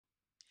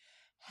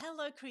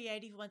Hello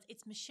creative ones,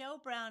 it's Michelle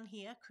Brown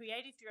here,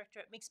 Creative Director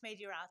at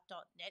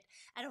mixedmediaart.net,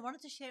 and I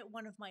wanted to share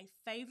one of my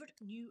favourite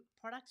new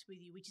products with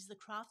you, which is the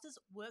Crafters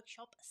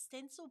Workshop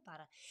STENCIL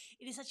Butter.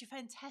 It is such a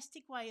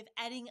fantastic way of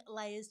adding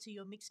layers to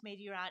your mixed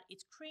media art.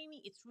 It's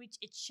creamy, it's rich,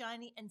 it's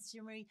shiny and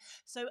shimmery.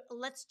 So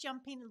let's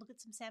jump in and look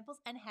at some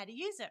samples and how to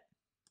use it.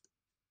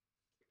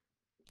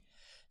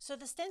 So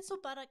the STENCIL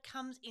Butter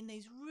comes in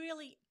these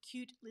really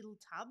cute little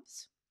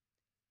tubs.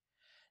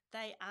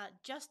 They are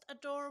just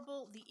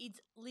adorable. The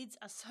lids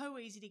are so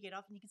easy to get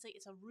off, and you can see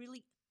it's a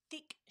really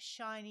thick,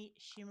 shiny,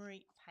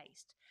 shimmery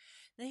paste.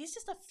 Now here's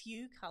just a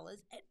few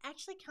colours. It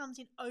actually comes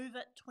in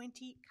over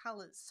 20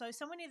 colours. So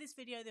somewhere near this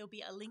video there'll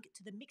be a link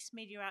to the Mixed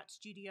Media Art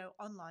Studio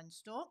online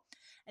store,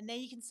 and there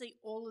you can see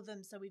all of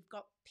them. So we've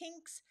got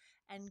pinks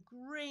and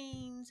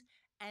greens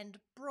and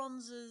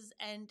bronzes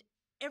and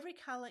every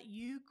colour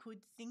you could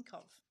think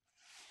of.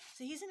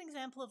 So here's an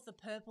example of the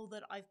purple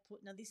that I've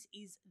put. Now this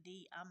is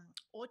the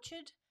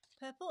Orchard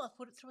purple. I've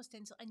put it through a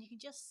stencil and you can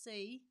just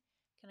see,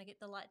 can I get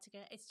the light to go?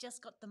 It's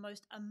just got the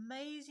most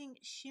amazing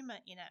shimmer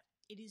in it.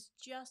 It is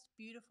just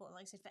beautiful. And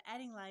like I said, for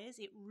adding layers,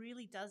 it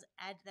really does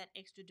add that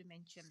extra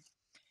dimension.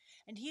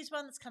 And here's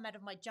one that's come out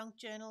of my junk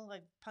journal.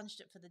 I've punched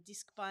it for the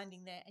disc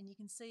binding there, and you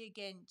can see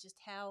again just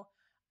how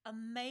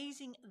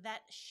amazing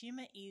that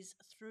shimmer is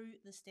through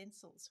the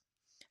stencils.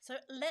 So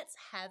let's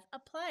have a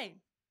play.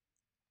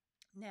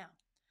 Now,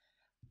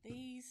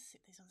 these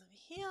ones over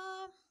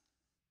here.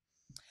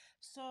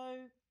 So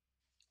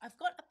I've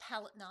got a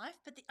palette knife,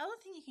 but the other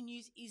thing you can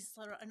use is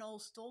sort of an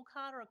old store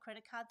card or a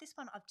credit card. This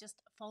one I've just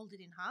folded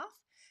in half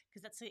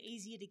because that's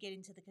easier to get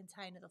into the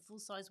container. The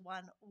full-size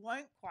one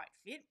won't quite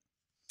fit.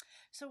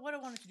 So what I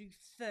wanted to do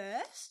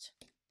first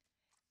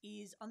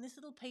is on this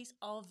little piece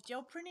of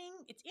gel printing.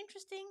 It's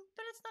interesting,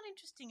 but it's not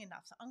interesting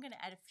enough. So I'm going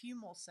to add a few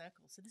more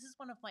circles. So this is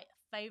one of my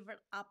favourite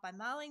Art by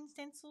Marlene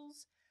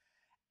stencils,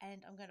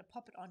 and I'm going to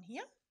pop it on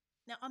here.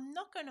 Now, I'm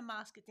not going to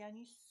mask it down.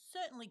 You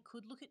certainly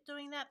could look at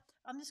doing that.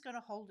 I'm just going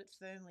to hold it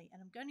firmly, and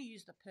I'm going to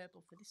use the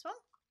purple for this one.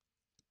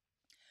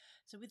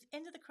 So with the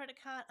end of the credit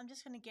card, I'm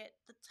just going to get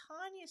the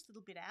tiniest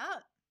little bit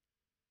out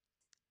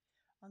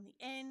on the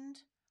end,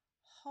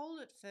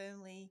 hold it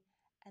firmly,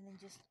 and then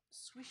just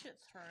swish it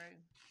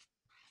through.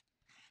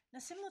 Now,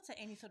 similar to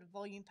any sort of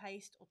volume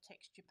paste or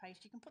texture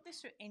paste, you can put this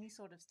through any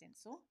sort of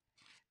stencil,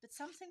 but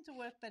some seem to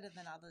work better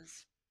than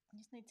others. You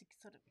just need to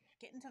sort of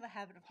get into the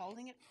habit of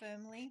holding it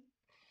firmly,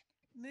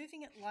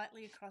 moving it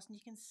lightly across, and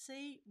you can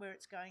see where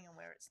it's going and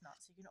where it's not.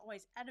 So you can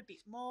always add a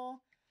bit more,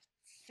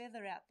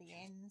 feather out the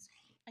ends,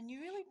 and you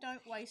really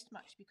don't waste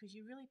much because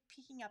you're really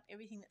picking up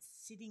everything that's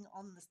sitting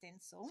on the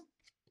stencil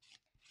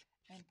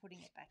and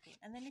putting it back in.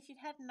 And then if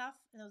you'd had enough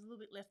and there was a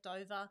little bit left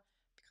over,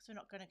 because we're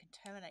not going to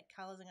contaminate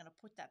colours, I'm going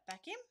to put that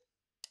back in.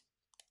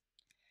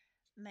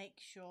 Make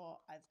sure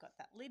I've got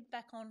that lid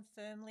back on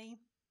firmly,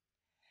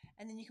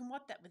 and then you can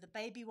wipe that with a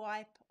baby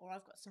wipe, or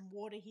I've got some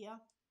water here.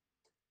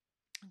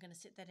 I'm going to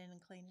set that in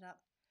and clean it up.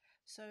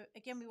 So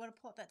again, we want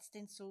to pull up that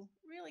stencil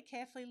really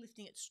carefully,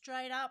 lifting it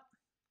straight up,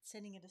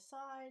 setting it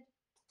aside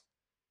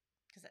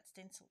because that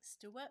stencil is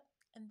still wet.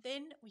 And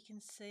then we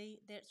can see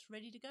that it's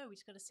ready to go. We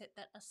just got to set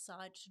that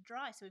aside to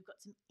dry. So we've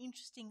got some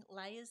interesting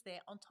layers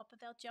there on top of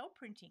our gel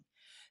printing.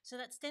 So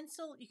that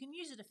stencil, you can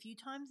use it a few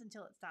times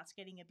until it starts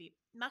getting a bit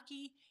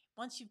mucky.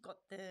 Once you've got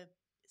the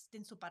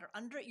stencil butter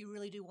under it, you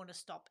really do want to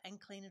stop and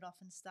clean it off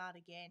and start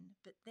again.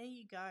 But there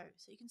you go.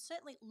 So you can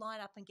certainly line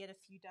up and get a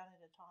few done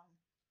at a time.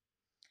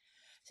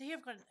 So here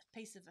I've got a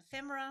piece of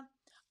ephemera.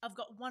 I've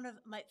got one of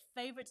my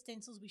favourite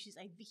stencils, which is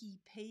a Vicky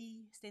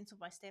P stencil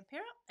by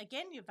Stampera.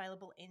 Again, you're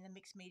available in the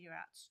Mixed Media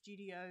Art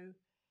Studio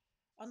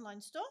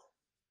online store.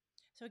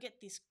 So we get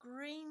this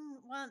green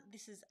one.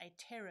 This is a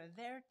Terra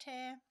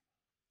Verte.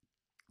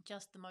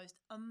 Just the most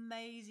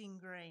amazing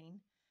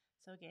green.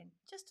 So again,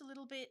 just a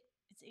little bit.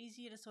 It's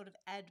easier to sort of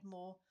add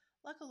more.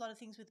 Like a lot of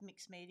things with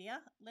mixed media,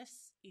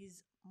 less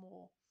is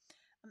more.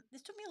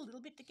 This took me a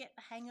little bit to get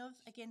the hang of.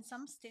 Again,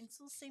 some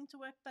stencils seem to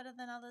work better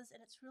than others,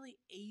 and it's really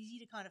easy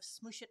to kind of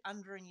smush it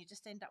under and you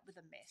just end up with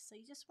a mess. So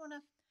you just want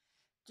to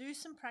do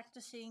some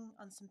practicing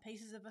on some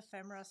pieces of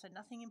ephemera, so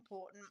nothing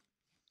important,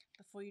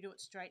 before you do it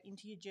straight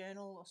into your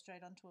journal or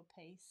straight onto a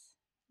piece.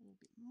 A little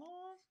bit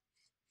more.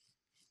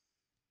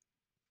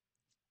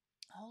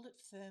 Hold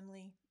it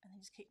firmly and then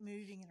just keep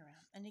moving it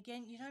around. And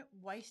again, you don't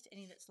waste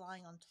any that's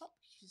lying on top.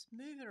 You just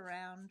move it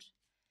around,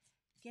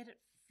 get it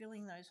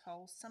filling those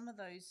holes. Some of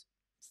those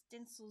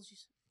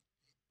stencils,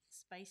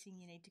 spacing,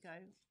 you need to go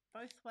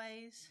both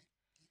ways,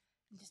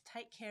 and just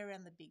take care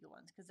around the bigger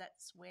ones, because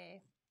that's where,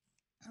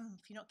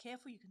 if you're not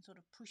careful, you can sort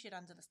of push it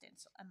under the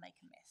stencil and make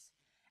a mess.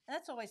 And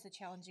that's always the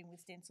challenging with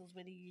stencils,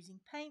 whether you're using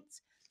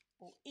paints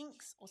or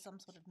inks or some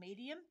sort of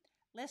medium.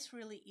 Less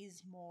really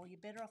is more. You're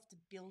better off to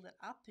build it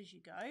up as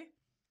you go,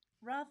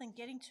 rather than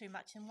getting too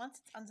much. And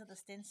once it's under the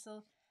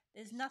stencil,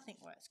 there's nothing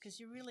worse, because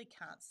you really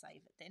can't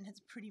save it. Then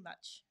it's pretty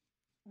much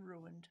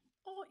ruined,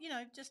 or, you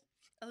know, just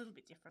a little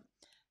bit different.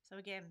 So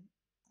again,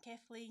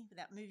 carefully,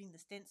 without moving the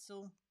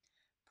stencil,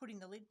 putting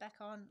the lid back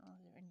on. Oh,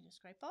 is there any to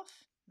scrape off?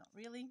 Not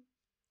really.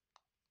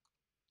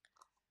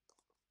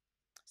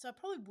 So I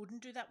probably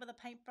wouldn't do that with a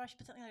paintbrush,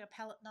 but something like a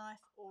palette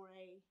knife or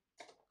a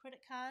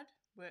credit card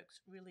works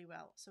really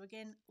well. So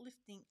again,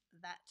 lifting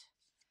that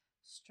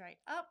straight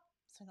up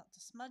so not to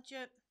smudge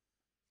it.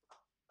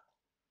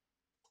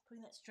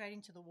 Putting that straight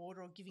into the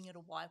water or giving it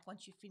a wipe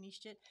once you've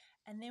finished it.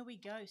 And there we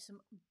go,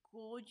 some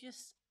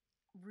gorgeous,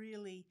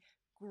 really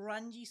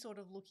grungy sort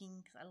of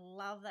looking, because I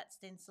love that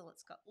stencil.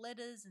 It's got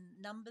letters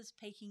and numbers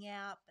peeking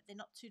out, but they're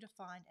not too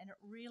defined, and it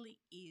really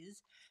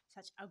is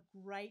such a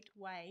great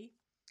way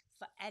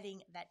for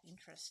adding that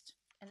interest.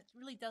 And it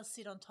really does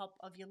sit on top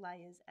of your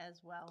layers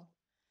as well.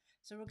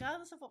 So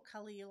regardless of what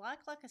color you like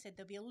I said,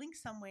 there'll be a link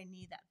somewhere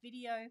near that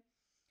video,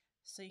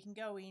 so you can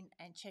go in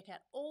and check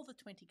out all the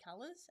 20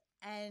 colors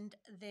and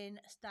then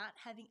start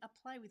having a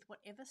play with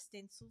whatever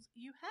stencils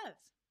you have.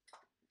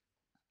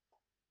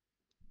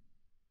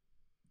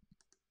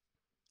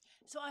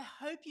 So I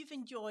hope you've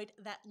enjoyed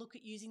that look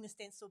at using the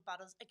stencil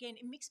butters. Again,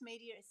 in mixed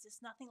media, it's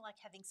just nothing like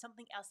having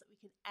something else that we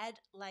can add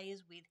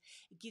layers with.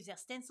 It gives our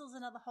stencils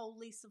another whole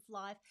lease of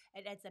life.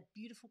 It adds a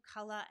beautiful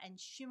color and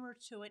shimmer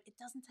to it. It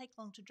doesn't take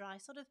long to dry,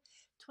 sort of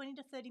 20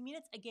 to 30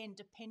 minutes, again,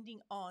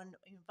 depending on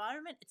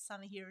environment. It's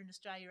summer here in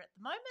Australia at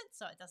the moment,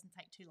 so it doesn't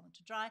take too long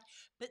to dry,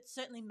 but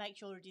certainly make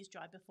sure it is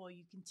dry before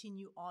you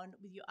continue on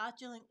with your art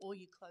journaling or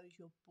you close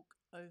your book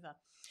over.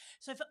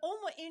 So for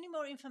any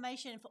more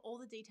information and for all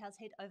the details,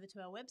 head over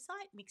to our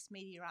website,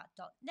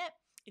 mixedmediaart.net.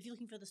 If you're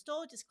looking for the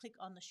store, just click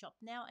on the shop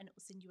now and it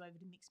will send you over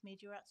to Mixed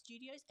Media Art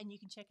Studios, and you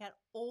can check out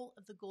all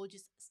of the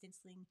gorgeous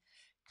stencil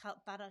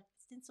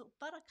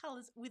butter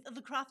colours with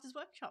the Crafters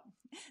Workshop.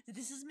 So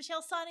this is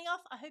Michelle signing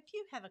off. I hope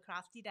you have a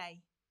crafty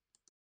day.